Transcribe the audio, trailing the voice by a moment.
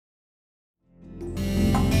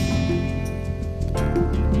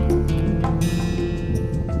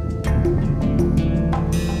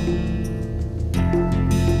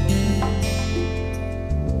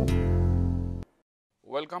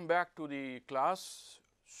welcome back to the class.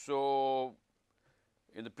 So,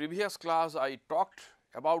 in the previous class I talked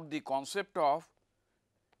about the concept of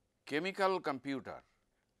chemical computer.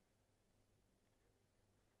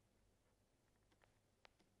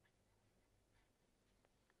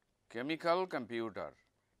 Chemical computer.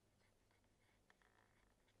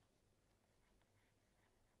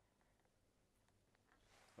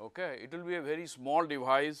 Okay, it will be a very small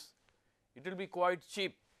device, it will be quite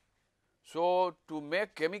cheap. So, to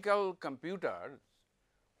make chemical computers,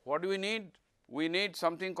 what do we need? We need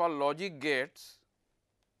something called logic gates.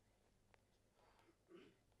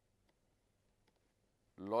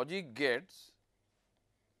 Logic gates,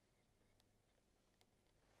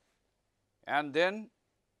 and then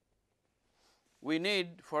we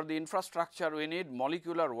need, for the infrastructure, we need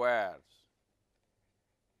molecular wires.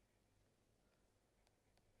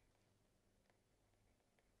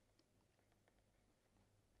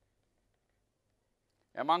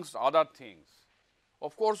 Amongst other things.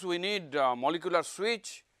 Of course, we need molecular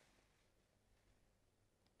switch,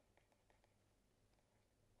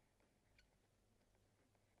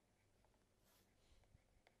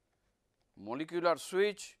 molecular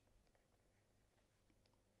switch,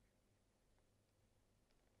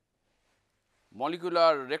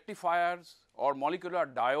 molecular rectifiers or molecular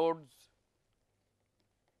diodes.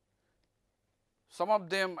 Some of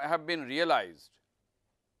them have been realized.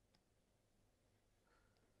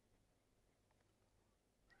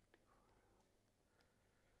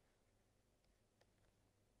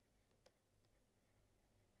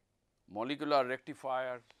 Molecular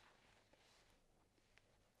rectifiers.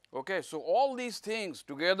 Okay, so all these things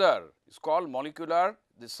together is called molecular,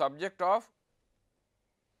 the subject of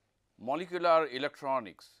molecular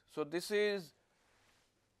electronics. So, this is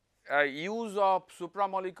a use of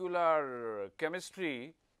supramolecular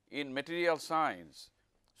chemistry in material science.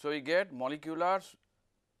 So, we get molecular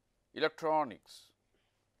electronics.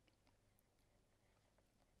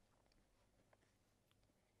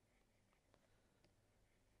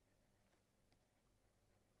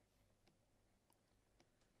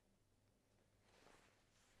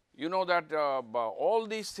 You know that all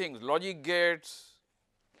these things, logic gates,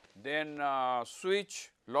 then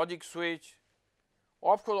switch, logic switch,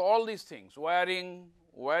 of course, all these things, wiring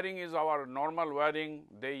is our normal wiring,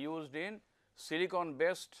 they used in silicon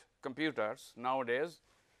based computers nowadays,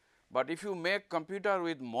 but if you make computer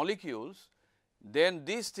with molecules, then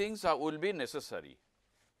these things will be necessary.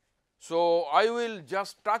 So, I will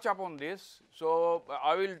just touch upon this. So,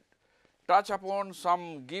 I will touch upon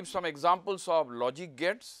give some examples of logic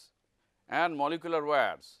gates and molecular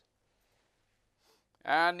wires,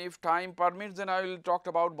 and if time permits, then I will talk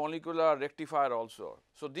about molecular rectifier also.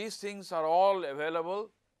 So, these things are all available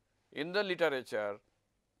in the literature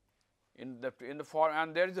in the form,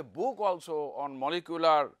 and there is a book also on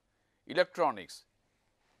molecular electronics.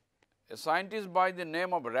 A scientist by the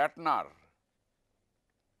name of Ratner,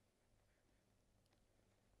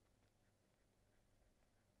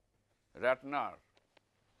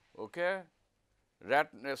 okay,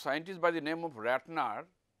 a scientist by the name of Ratner,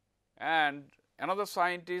 and another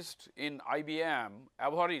scientist in IBM,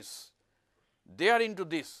 Avoris, they are into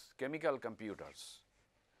this chemical computers.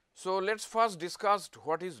 So, let us first discuss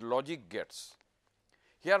what is logic gates.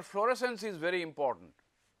 Here fluorescence is very important.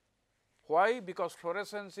 Why? Because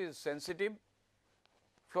fluorescence is sensitive,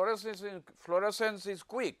 fluorescence is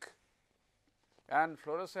quick, and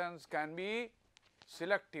fluorescence can be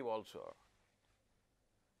selective also.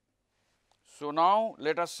 So, now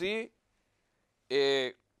let us see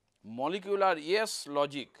a molecular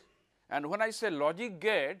logic, and when I say logic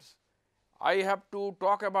gates, I have to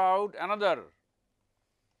talk about another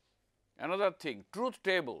thing, truth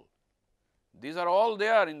table. These are all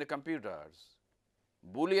there in the computers,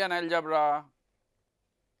 Boolean algebra,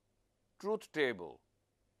 truth table.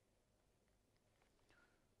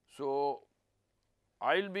 So,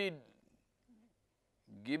 I will be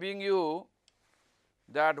giving you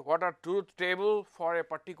that what are truth table for a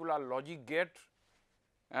particular logic gate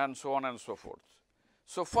and so on and so forth.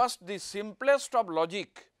 So, first the simplest of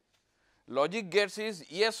logic gates is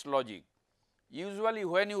yes logic. Usually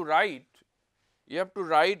when you write, you have to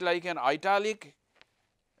write like an italic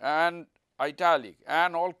and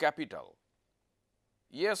all capital,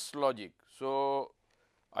 yes logic. So,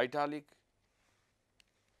 italic,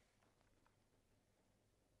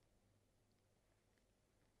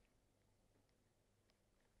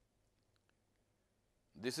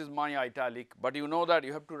 this is my italic, but you know that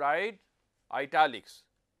you have to write italics.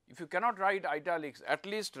 If you cannot write italics, at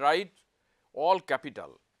least write all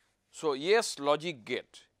capital. So, yes logic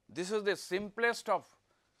gate, this is the simplest of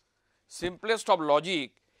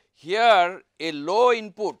logic. here a low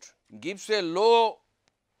input gives a low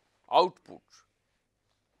output.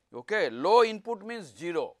 Okay, low input means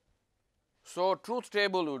 0. So, truth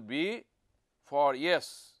table would be for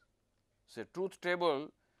yes, say truth table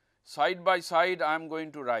side by side I am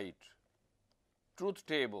going to write truth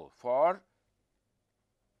table for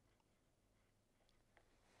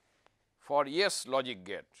yes logic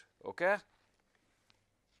gate. Okay.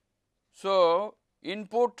 So,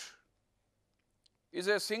 input is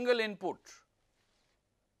a single input,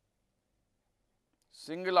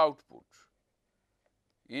 single output,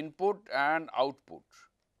 input and output.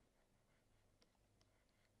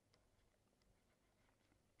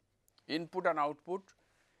 Input and output,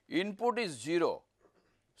 input is 0,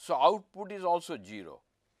 so output is also 0.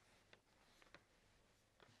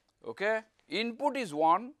 Okay. Input is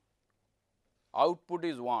 1, output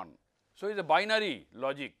is 1. So, it is a binary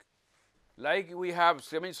logic, like we have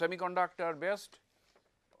semiconductor based,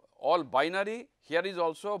 all binary, here is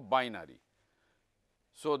also binary.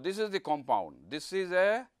 So, this is the compound, this is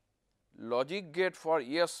a logic gate for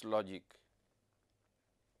yes logic.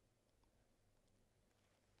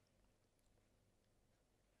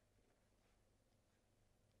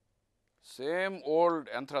 Same old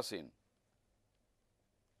anthracene.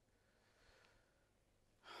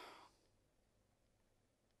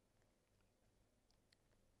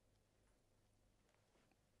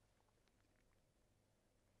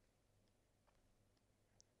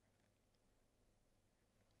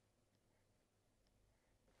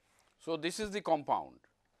 So, this is the compound.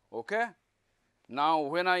 Okay. Now,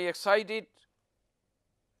 when I excite it,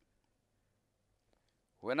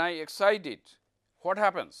 what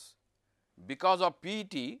happens? Because of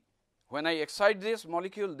PET, when I excite this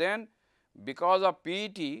molecule, then because of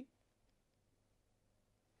PET,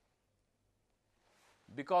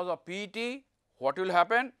 what will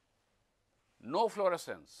happen? No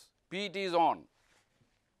fluorescence, PET is on.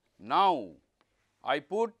 Now, I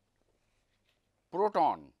put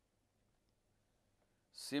proton,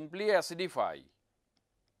 simply acidify,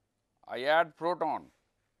 I add proton,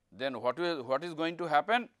 then what is going to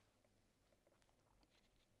happen?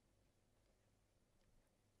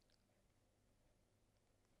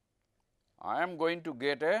 I am going to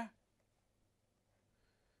get a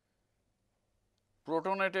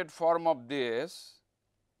protonated form of this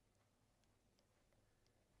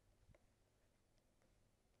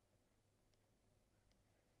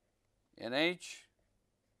NH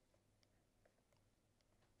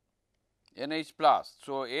plus.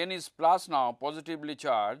 So, N is plus now, positively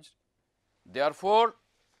charged. Therefore,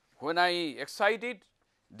 when I excite it,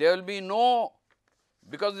 there will be no,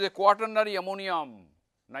 because it is a quaternary ammonium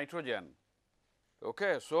nitrogen.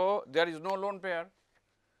 Okay. So, there is no lone pair.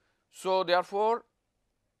 So, therefore,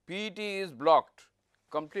 PET is blocked,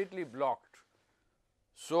 completely blocked.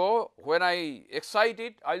 So, when I excite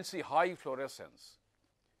it, I will see high fluorescence.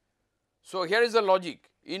 So, here is the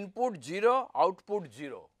logic, input 0, output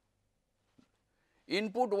 0.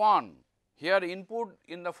 Input 1, here input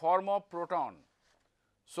in the form of proton.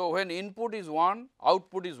 So, when input is 1,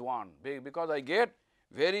 output is 1, because I get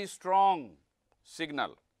very strong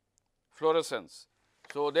signal fluorescence.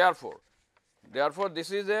 So, therefore,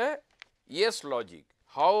 this is a yes logic.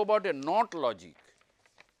 How about a not logic?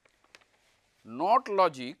 Not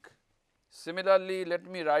logic, similarly, let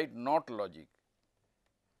me write not logic.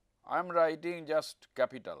 I am writing just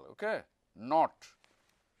capital, okay, not.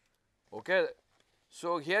 Okay.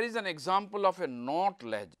 So, here is an example of a not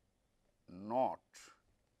logic, not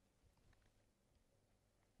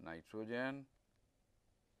nitrogen,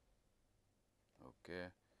 okay,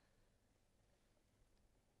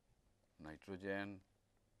 nitrogen,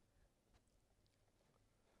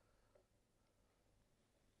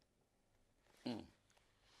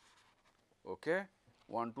 okay,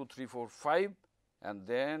 1, 2, 3, 4, 5, and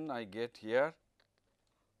then I get here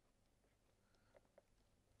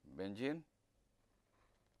benzene,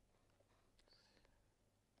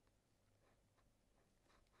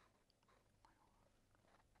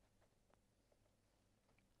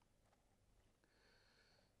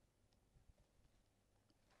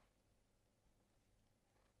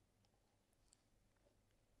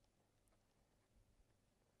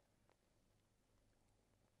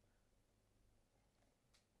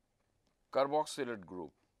 carboxylate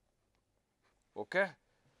group. Okay.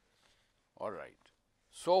 All right.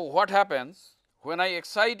 So, what happens when I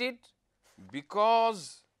excite it,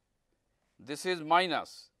 because this is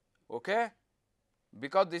minus, okay,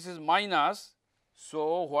 because this is minus.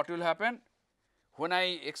 So, what will happen? When I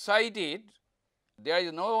excite it, there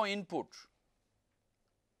is no input,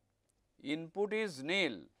 input is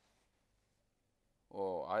nil.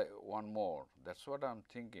 Oh, one more, that is what I am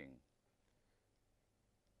thinking.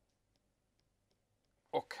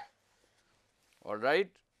 Okay. All right.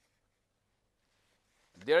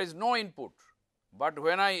 There is no input, but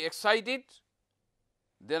when I excite it,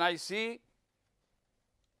 then I see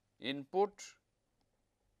input,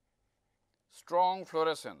 strong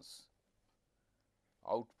fluorescence,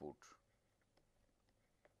 output.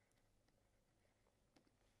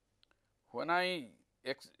 When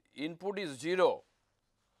input is 0,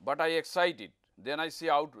 but I excite it, then I see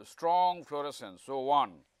out strong fluorescence, so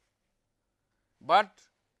 1. But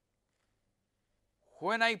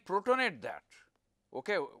when I protonate that,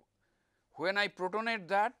 okay, when I protonate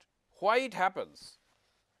that, why it happens?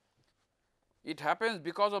 It happens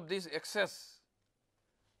because of this excess.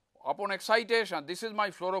 Upon excitation, this is my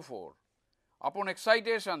fluorophore. Upon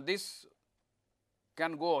excitation, this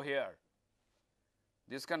can go here.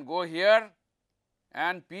 This can go here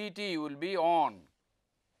and PET will be on.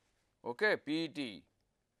 Okay, PET.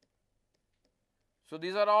 So,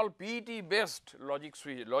 these are all PET based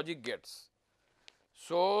logic gates.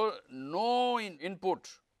 So, no input,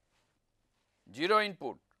 0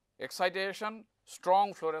 input, excitation,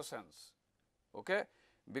 strong fluorescence, okay,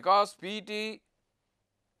 because PET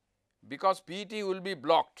will be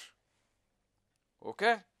blocked,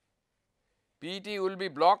 okay, PET will be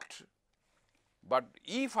blocked, but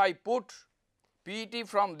if I put PET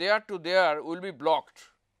from there to there will be blocked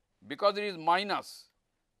because it is minus,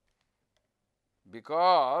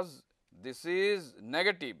 because this is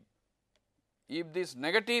negative. If this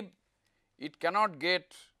negative, it cannot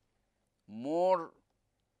get more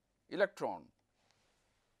electron,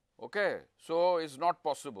 okay. So, it is not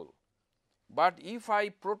possible. But if I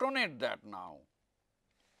protonate that now,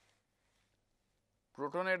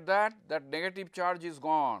 protonate that negative charge is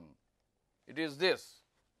gone, it is this.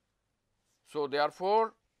 So,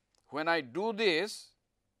 therefore, when I do this,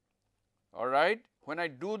 all right, when I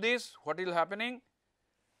do this, what is happening?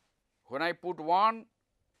 When I put 1,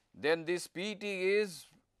 then this PET is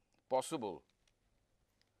possible.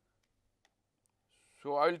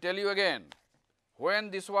 So, I will tell you again,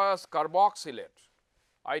 when this was carboxylate,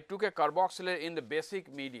 I took a carboxylate in the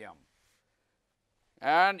basic medium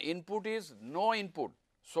and input is no input.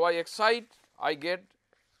 So, I excite, I get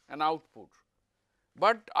an output,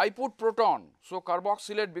 but I put proton. So,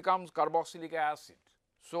 carboxylate becomes carboxylic acid.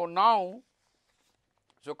 So, now,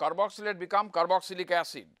 carboxylate becomes carboxylic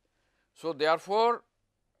acid. So, therefore,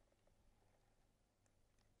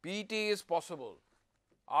 PET is possible.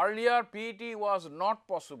 Earlier PET was not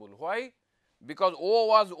possible. Why? Because O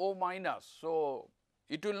was O minus. So,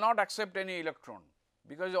 it will not accept any electron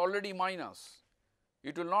because it is already minus.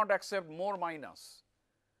 It will not accept more minus.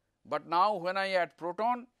 But now, when I add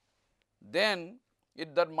proton, then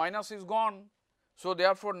that minus is gone. So,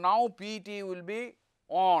 therefore, now PET will be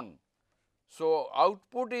on. So,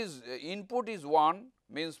 input is 1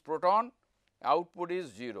 means proton, output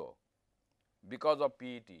is 0 because of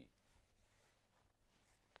PET.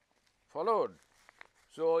 Followed?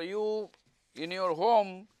 So, you in your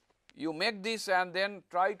home you make this and then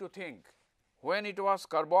try to think, when it was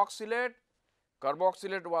carboxylate,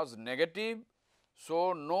 carboxylate was negative.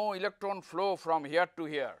 So, no electron flow from here to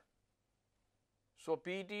here. So,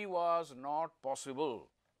 PET was not possible.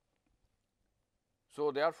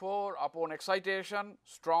 So, therefore, upon excitation,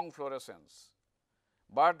 strong fluorescence.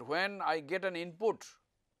 But when I get an input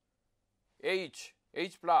H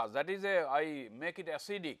plus, that is I make it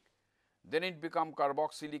acidic, then it becomes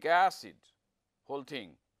carboxylic acid, whole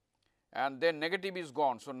thing, and then negative is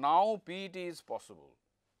gone. So, now PET is possible.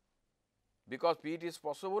 Because PET is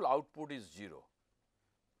possible, output is 0.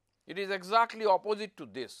 It is exactly opposite to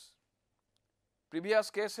this. Previous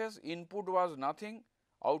cases, input was nothing,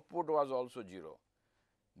 output was also 0.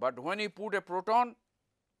 But when you put a proton,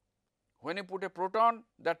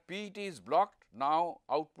 that PET is blocked, now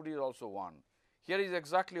output is also 1. Here is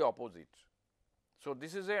exactly opposite. So,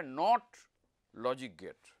 this is a not logic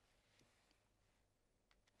gate.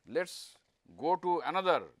 Let us go to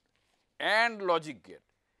another AND logic gate.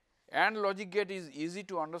 AND logic gate is easy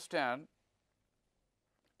to understand.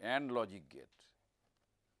 AND logic gate.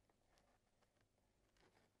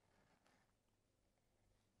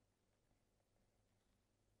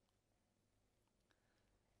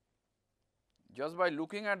 Just by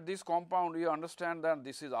looking at this compound, you understand that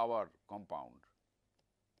this is our compound.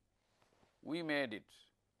 We made it,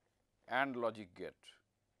 AND logic gate.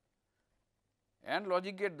 AND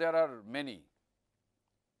logic gate, there are many.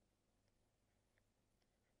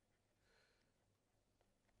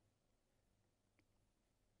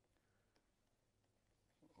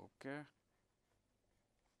 Okay.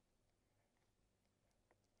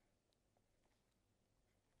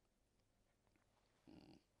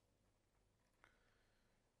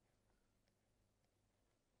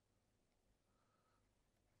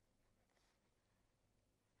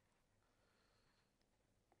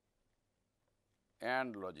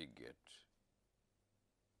 AND logic gate.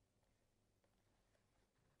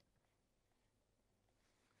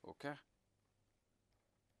 Okay.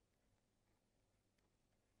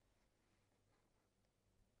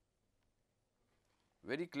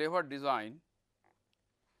 Very clever design,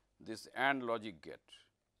 this AND logic gate.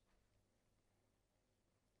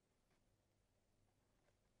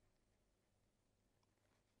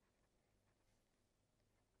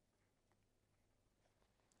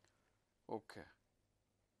 Okay.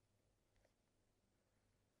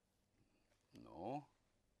 No.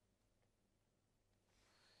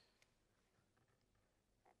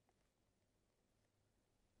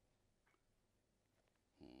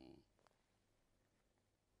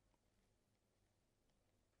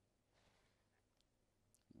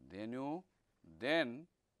 Then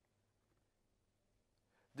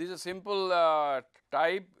this is a simple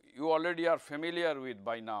type you already are familiar with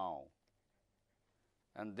by now,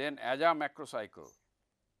 and then as a macrocycle.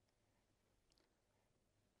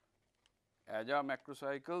 As a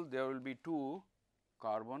macrocycle, there will be 2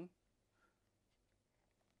 carbon.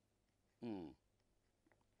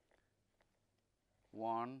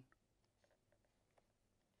 1,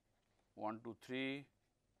 1, 2, 3,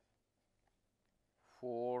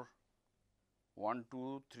 4, 1,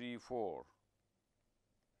 2, 3, 4.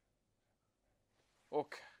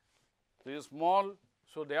 Okay. This is small.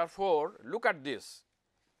 So, therefore, look at this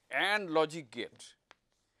AND logic gate.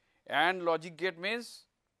 AND logic gate means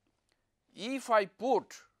if I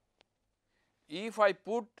put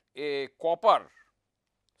a copper,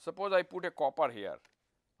 suppose I put a copper here,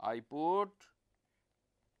 I put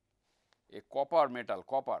a copper metal,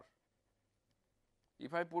 copper.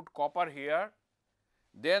 If I put copper here,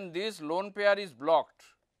 then this lone pair is blocked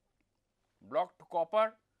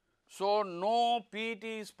copper. So, no PET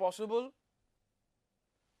is possible.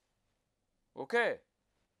 Okay.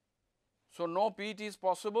 So, no PET is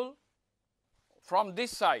possible from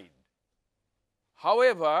this side.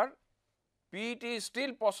 However, PET is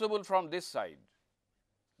still possible from this side.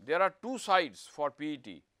 There are 2 sides for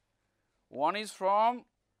PET. One is from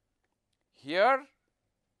here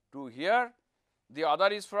to here, the other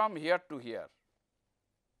is from here to here.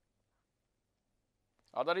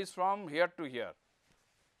 Other is from here to here.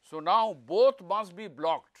 So, now both must be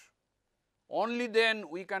blocked, only then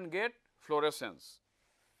we can get fluorescence,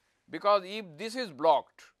 because if this is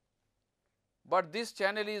blocked, but this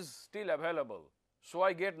channel is still available, so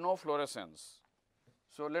I get no fluorescence.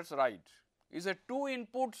 So, let us write is a 2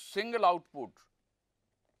 input single output,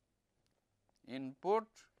 input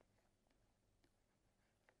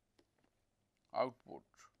output.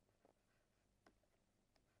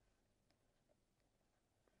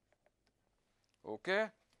 Okay.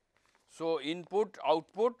 So, input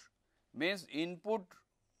output means input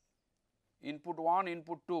 1,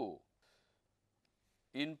 input 2,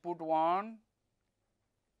 input 1,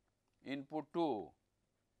 input 2,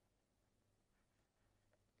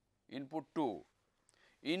 input 2.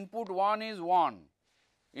 Input 1 is 1,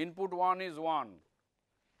 input 1 is 1,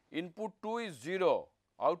 input 2 is 0,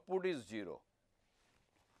 output is 0.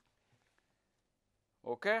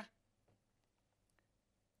 Okay.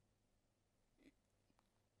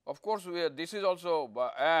 Of course, this is also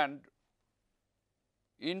and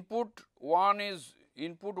input 1 is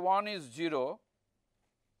 0,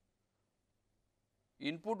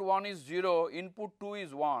 input 1 is 0, input 2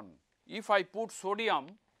 is 1. If I put sodium,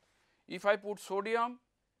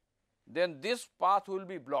 then this path will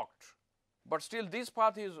be blocked, but still this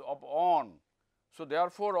path is on. So,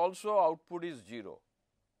 therefore, also output is 0.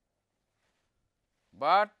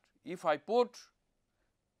 But if I put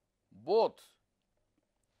both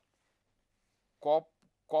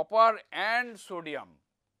copper and sodium,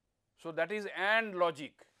 so that is AND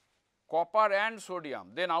logic, copper and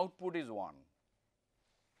sodium, then output is 1.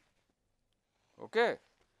 Okay.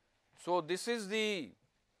 So, this is the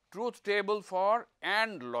truth table for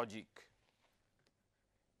AND logic.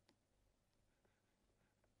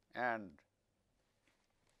 And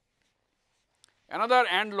another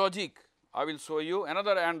AND logic, I will show you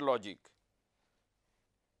another AND logic.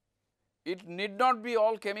 It need not be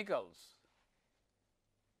all chemicals.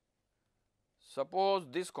 Suppose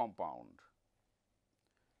this compound.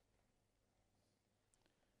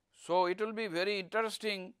 So, it will be very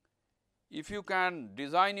interesting if you can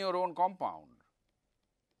design your own compound.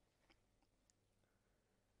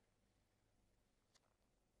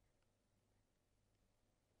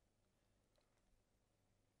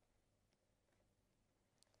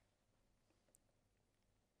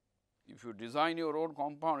 If you design your own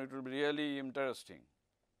compound, it will be really interesting.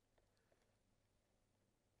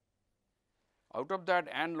 Out of that,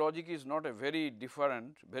 AND logic is not a very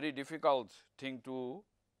difficult thing to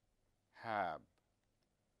have.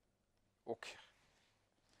 Okay.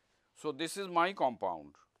 So, this is my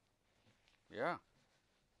compound. Yeah.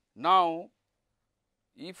 Now,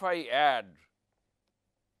 if I add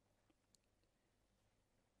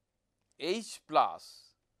H plus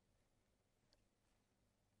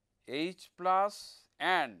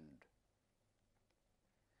and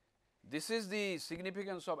this is the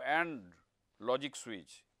significance of AND logic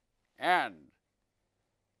switch, and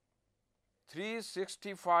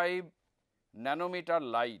 365 nanometer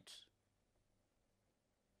light,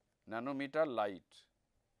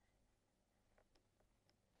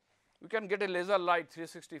 we can get a laser light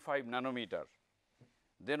 365 nanometer.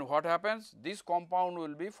 Then what happens? This compound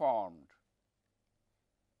will be formed.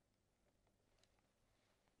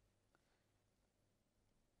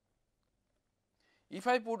 If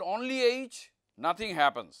I put only H, nothing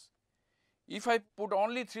happens. If I put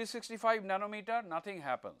only 365 nanometer, nothing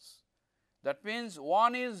happens. That means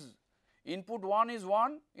input 1 is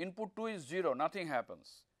 1, input 2 is 0, nothing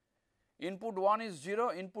happens. Input 1 is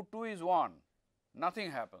 0, input 2 is 1,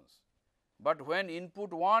 nothing happens. But when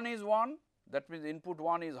input 1 is 1, that means input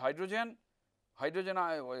 1 is hydrogen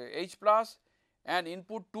H plus, and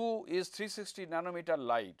input 2 is 360 nanometer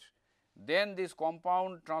light. Then this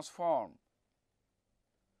compound transform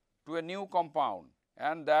to a new compound,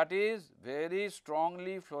 and that is very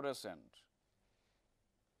strongly fluorescent.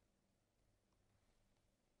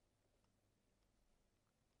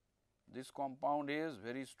 This compound is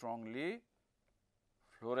very strongly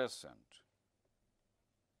fluorescent.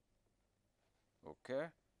 Okay.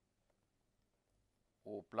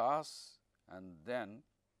 O plus, and then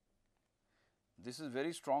this is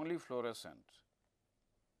very strongly fluorescent.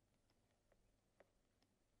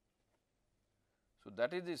 So,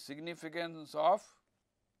 that is the significance of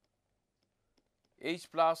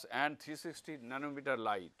H plus and 360 nanometer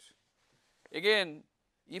light. Again,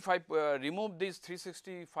 if I remove this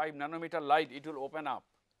 365 nanometer light, it will open up.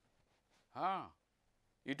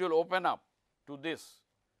 It will open up to this,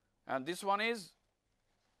 and this one is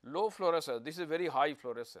low fluorescence, this is very high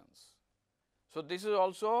fluorescence. So, this is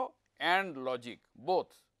also AND logic,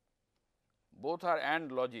 both are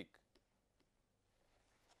AND logic.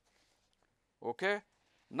 Okay.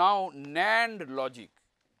 Now, NAND logic.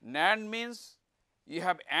 NAND means you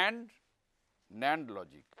have AND, NAND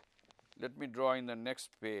logic. Let me draw in the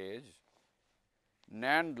next page.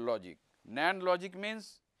 NAND logic. NAND logic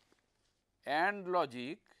means AND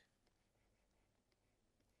logic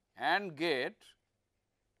and gate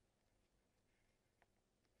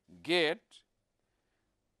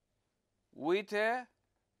with a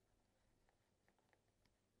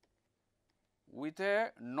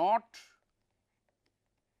NOT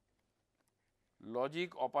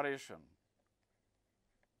logic operation.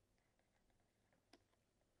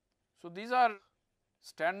 So, these are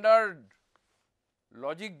standard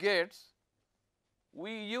logic gates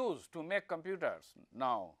we use to make computers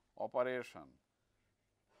now operation.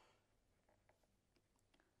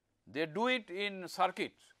 They do it in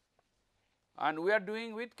circuit and we are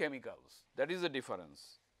doing with chemicals, that is the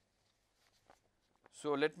difference.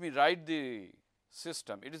 So, let me write the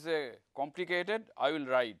system, it is a complicated, I will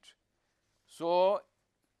write. So,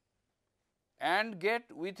 AND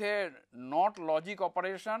gate with a NOT logic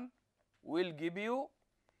operation will give you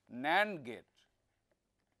NAND gate,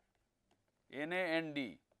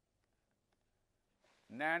 NAND,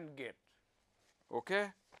 NAND gate.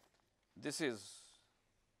 Okay. This is,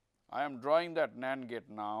 I am drawing that NAND gate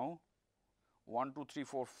now, 1, 2, 3,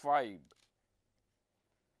 4, 5,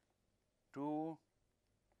 2,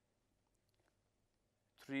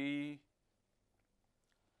 3,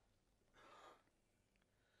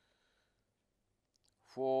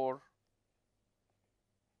 4,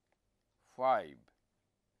 5.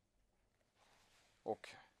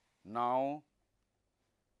 Okay. Now,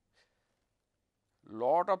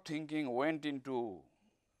 lot of thinking went into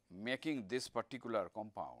making this particular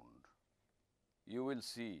compound. You will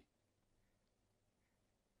see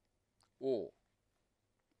O,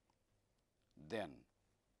 then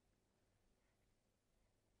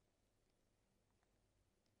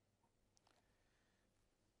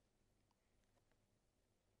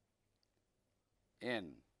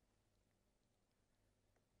N,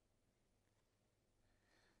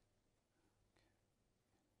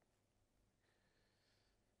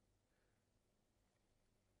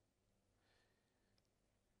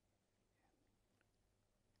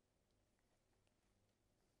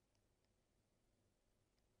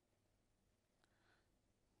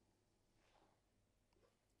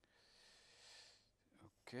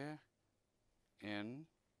 okay, N,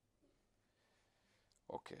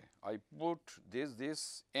 Okay, I put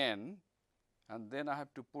this N, and then I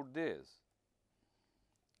have to put this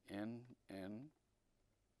N.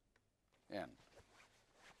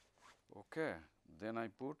 Okay, then I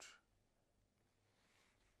put,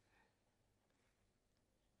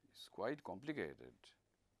 it's quite complicated,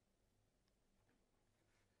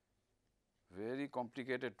 very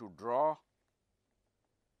complicated to draw,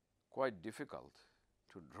 quite difficult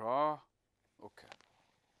to draw. Okay.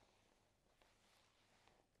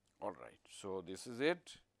 All right. So, this is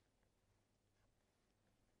it.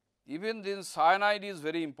 Even this cyanide is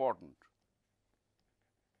very important.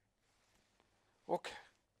 Okay.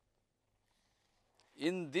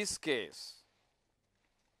 In this case,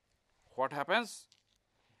 what happens?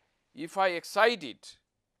 If I excite it,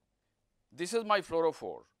 this is my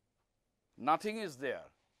fluorophore, nothing is there.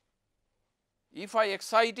 If I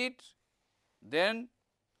excite it, then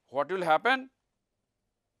what will happen?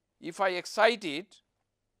 If I excite it,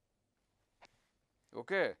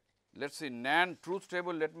 okay, let us see NAND truth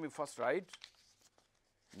table, let me first write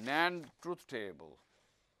NAND truth table,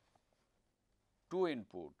 2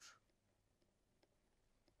 input,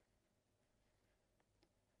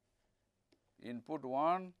 input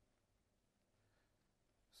 1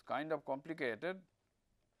 is kind of complicated,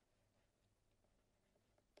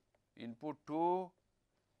 input 2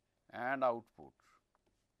 and output,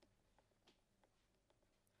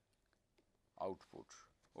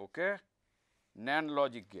 okay. NAND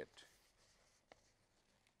logic gate.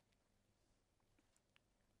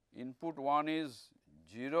 Input 1 is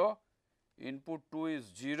 0, input 2 is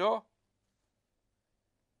 0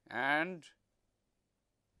 and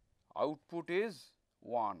output is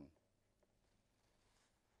 1.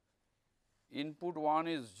 Input 1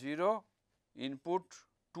 is 0, input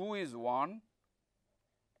 2 is 1,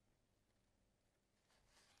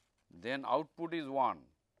 then output is 1.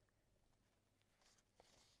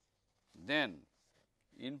 Then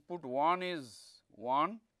input 1 is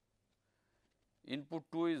 1, input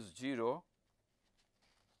 2 is 0,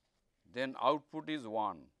 then output is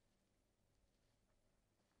 1,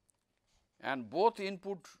 and both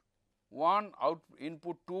input 1,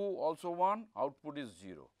 input 2 also 1, output is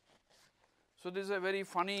 0. So, this is a very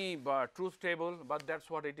funny truth table, but that is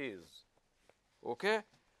what it is. Okay.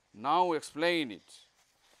 Now, explain it.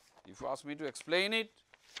 If you ask me to explain it,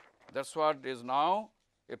 that is what is now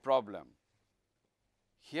a problem.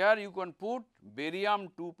 Here you can put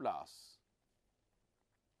barium 2 plus,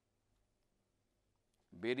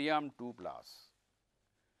 barium 2 plus.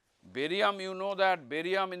 Barium, you know that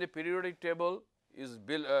barium in the periodic table is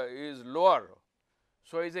lower.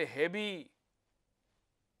 So, it is a heavy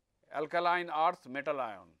alkaline earth metal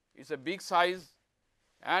ion, it is a big size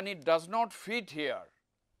and it does not fit here.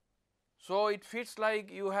 So, it fits like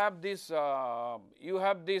you have this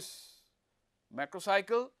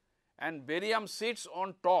macrocycle and barium sits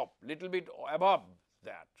on top, little bit above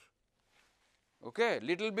that, okay,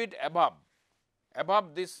 little bit above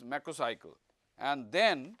this macrocycle. And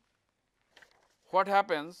then what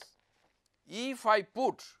happens? If I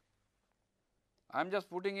put, I am just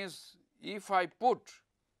putting is, if I put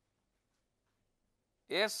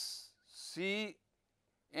SCN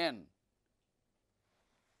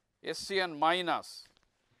minus,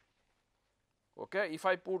 okay, if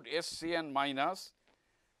I put SCN minus,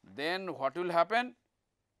 then what will happen?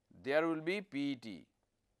 There will be PET.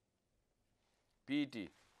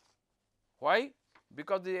 Why?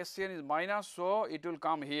 Because the SCN is minus, so it will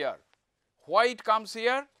come here. Why it comes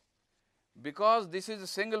here? Because this is a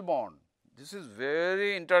single bond. This is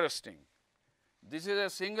very interesting. This is a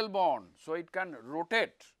single bond, so it can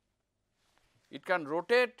rotate. It can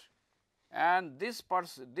rotate, and this part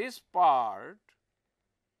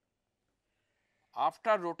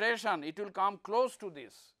after rotation it will come close to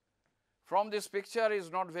this. From this picture is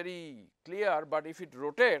not very clear, but if it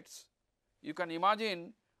rotates, you can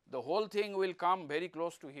imagine the whole thing will come very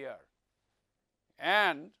close to here,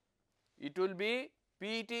 and it will be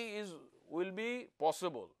PET will be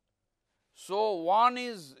possible. So, one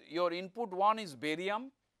is your input 1 is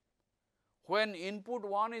barium. When input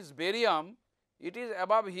 1 is barium, it is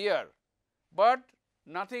above here, but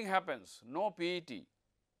nothing happens, no PET,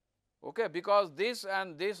 okay, because this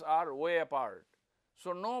and this are way apart.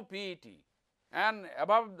 So, no PET, and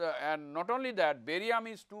above and not only that, barium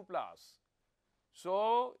is 2 plus.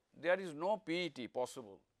 So, there is no PET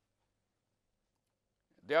possible.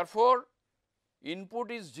 Therefore,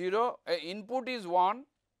 input is 0, input is 1,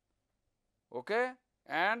 okay,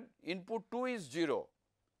 and input 2 is 0.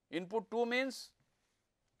 Input 2 means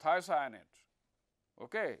thiocyanate,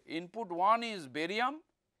 okay. Input 1 is barium,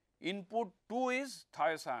 input 2 is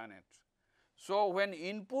thiocyanate. So, when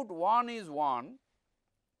input 1 is 1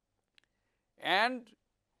 and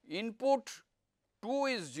input 2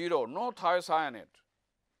 is 0, no thiocyanate,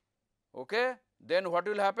 okay, then what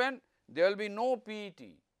will happen? There will be no PET.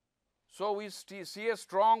 So, we see a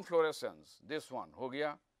strong fluorescence, this one, ho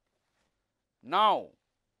gaya. Now,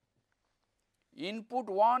 input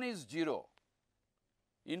 1 is 0.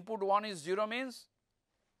 Input 1 is 0 means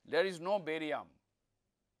there is no barium.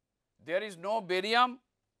 There is no barium,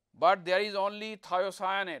 but there is only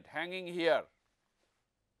thiocyanate hanging here.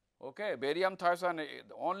 Okay, barium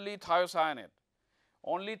thiocyanate, only thiocyanate.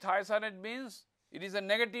 Only thiocyanate means it is a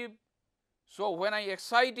negative. So, when I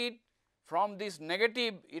excite it from this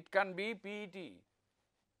negative, it can be PET.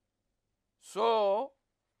 So,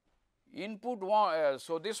 input 1,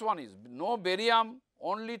 so this one is no barium,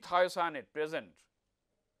 only thiocyanate present.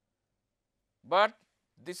 But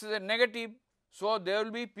this is a negative, so there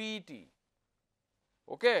will be PET.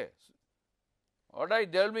 Okay.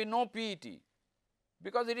 Alright, there will be no PET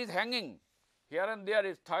because it is hanging. Here and there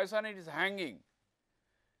is thiocyanate is hanging.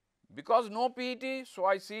 Because no PET, so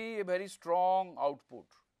I see a very strong output,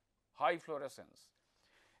 high fluorescence,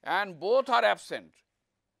 and both are absent.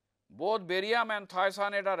 Both barium and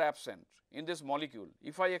thiocyanate are absent in this molecule.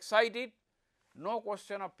 If I excite it, no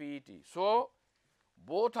question of PET. So,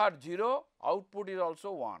 both are 0, output is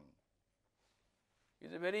also 1. It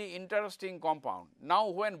is a very interesting compound. Now,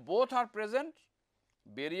 when both are present,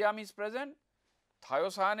 barium is present,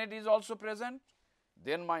 thiocyanate is also present,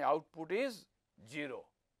 then my output is 0,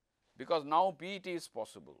 because now PET is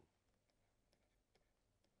possible.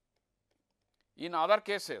 In other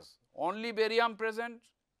cases, only barium present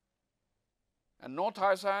and no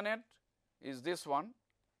thiocyanate is this one.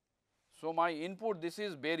 So, my input, this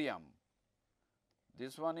is barium,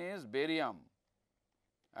 this one is barium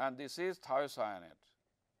and this is thiocyanate.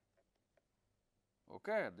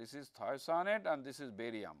 Okay, this is thiocyanate and this is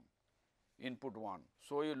barium, input 1.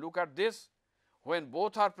 So, you look at this, when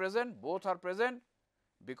both are present,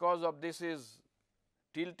 because of this is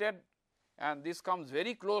tilted and this comes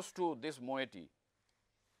very close to this moiety.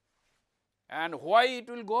 And why it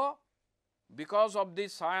will go? Because of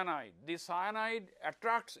this cyanide. This cyanide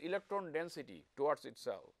attracts electron density towards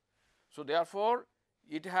itself. So, therefore,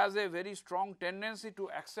 it has a very strong tendency to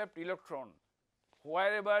accept electron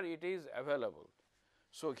wherever it is available.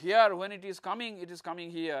 So, here when it is coming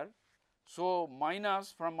here. So,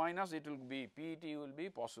 minus, from minus it will be PET will be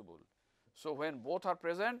possible. So, when both are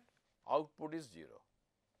present, output is 0.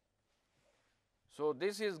 So,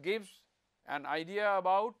 this gives an idea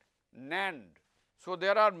about NAND. So,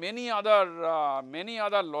 there are many other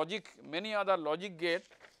logic gate.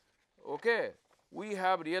 Okay. We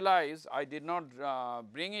have realized, I did not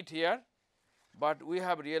bring it here, but we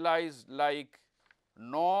have realized like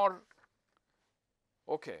NOR.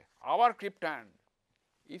 Okay, our cryptand.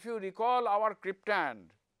 If you recall our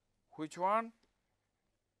cryptand, which one?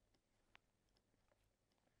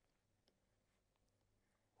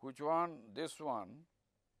 Which one? This one.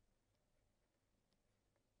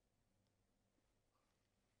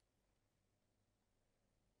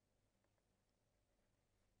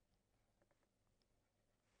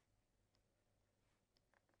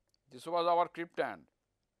 This was our cryptand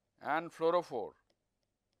and fluorophore.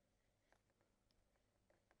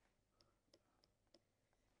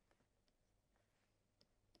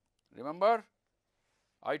 Remember,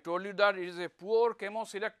 I told you that it is a poor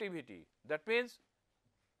chemoselectivity. That means,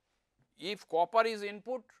 if copper is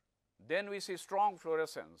input, then we see strong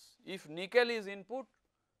fluorescence. If nickel is input,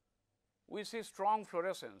 we see strong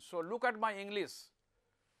fluorescence. So, look at my English,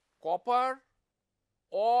 copper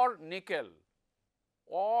or nickel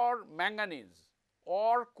or manganese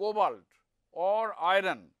or cobalt or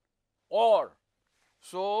iron or.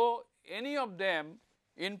 So, any of them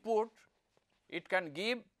input, it can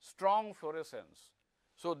give strong fluorescence.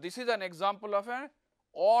 So, this is an example of an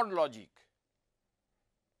OR logic.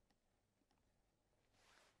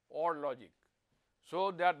 OR logic.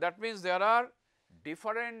 So, that means there are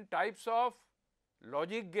different types of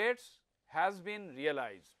logic gates has been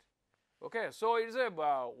realized. Okay. So, it is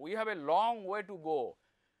we have a long way to go,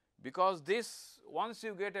 because this, once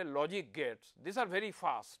you get a logic gate, these are very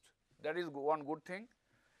fast, that is one good thing,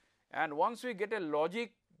 and once we get a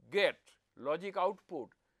logic gate, logic output,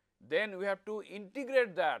 then we have to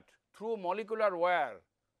integrate that through molecular wire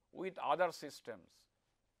with other systems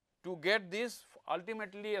to get this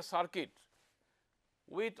ultimately a circuit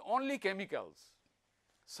with only chemicals,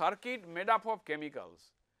 circuit made up of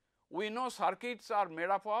chemicals. We know circuits are made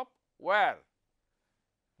up of wire,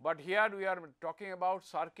 but here we are talking about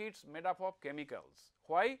circuits made up of chemicals.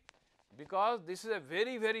 Why? Because this is a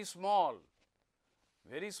very, very small,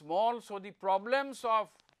 so the problems of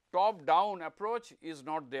top down approach is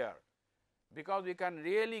not there. because we can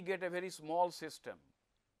really get a very small system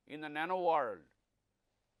in the nano world.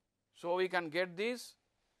 So, we can get this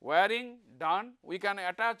wiring done, we can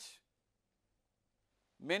attach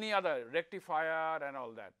many other rectifier and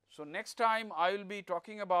all that. So, next time I will be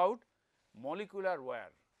talking about molecular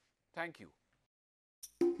wire. Thank you.